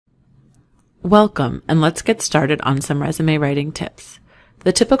Welcome, and let's get started on some resume writing tips.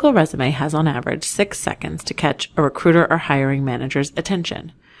 The typical resume has on average 6 seconds to catch a recruiter or hiring manager's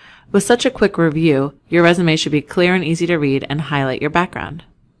attention. With such a quick review, your resume should be clear and easy to read and highlight your background.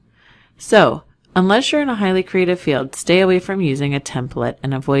 So, unless you're in a highly creative field, stay away from using a template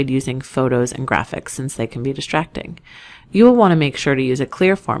and avoid using photos and graphics since they can be distracting. You will want to make sure to use a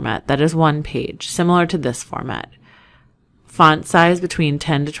clear format that is one page, similar to this format. Font size between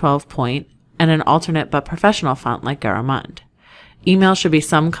 10 to 12 point, and an alternate but professional font like Garamond. Email should be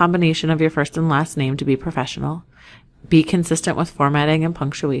some combination of your first and last name to be professional. Be consistent with formatting and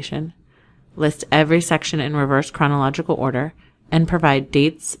punctuation. List every section in reverse chronological order, and provide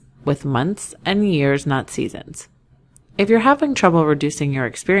dates with months and years, not seasons. If you're having trouble reducing your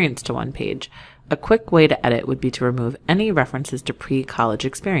experience to one page, a quick way to edit would be to remove any references to pre-college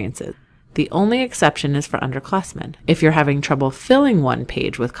experiences. The only exception is for underclassmen. If you're having trouble filling one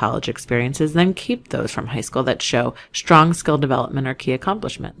page with college experiences, then keep those from high school that show strong skill development or key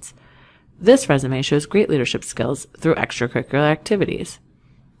accomplishments. This resume shows great leadership skills through extracurricular activities.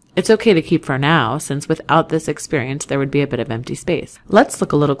 It's okay to keep for now, since without this experience, there would be a bit of empty space. Let's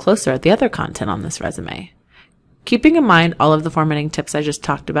look a little closer at the other content on this resume. Keeping in mind all of the formatting tips I just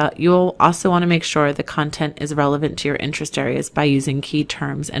talked about, you'll also want to make sure the content is relevant to your interest areas by using key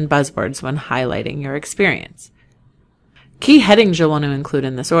terms and buzzwords when highlighting your experience. Key headings you'll want to include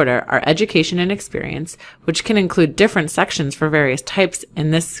in this order are education and experience, which can include different sections for various types.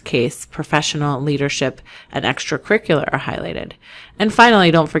 In this case, professional, leadership, and extracurricular are highlighted. And finally,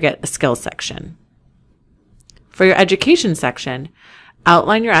 don't forget a skills section. For your education section,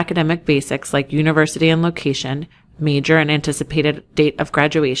 outline your academic basics like university and location, major and anticipated date of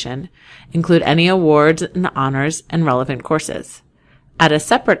graduation. Include any awards and honors and relevant courses. Add a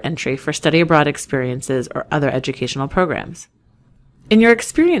separate entry for study abroad experiences or other educational programs. In your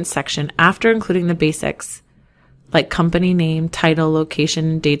experience section, after including the basics, like company name, title, location,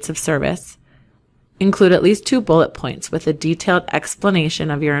 and dates of service, include at least 2 bullet points with a detailed explanation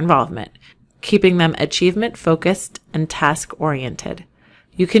of your involvement, keeping them achievement-focused and task-oriented.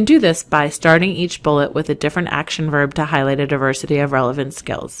 You can do this by starting each bullet with a different action verb to highlight a diversity of relevant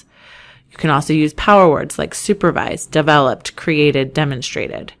skills. You can also use power words like supervised, developed, created,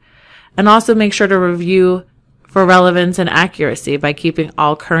 demonstrated. And also make sure to review for relevance and accuracy by keeping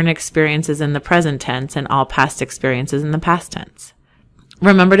all current experiences in the present tense and all past experiences in the past tense.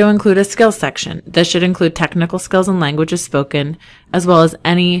 Remember to include a skills section. This should include technical skills and languages spoken, as well as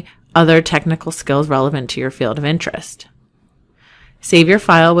any other technical skills relevant to your field of interest. Save your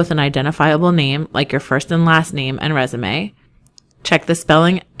file with an identifiable name like your first and last name and resume. Check the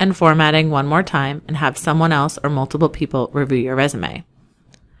spelling and formatting one more time and have someone else or multiple people review your resume.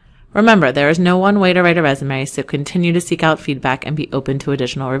 Remember, there is no one way to write a resume, so continue to seek out feedback and be open to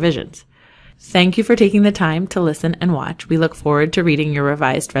additional revisions. Thank you for taking the time to listen and watch. We look forward to reading your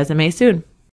revised resume soon.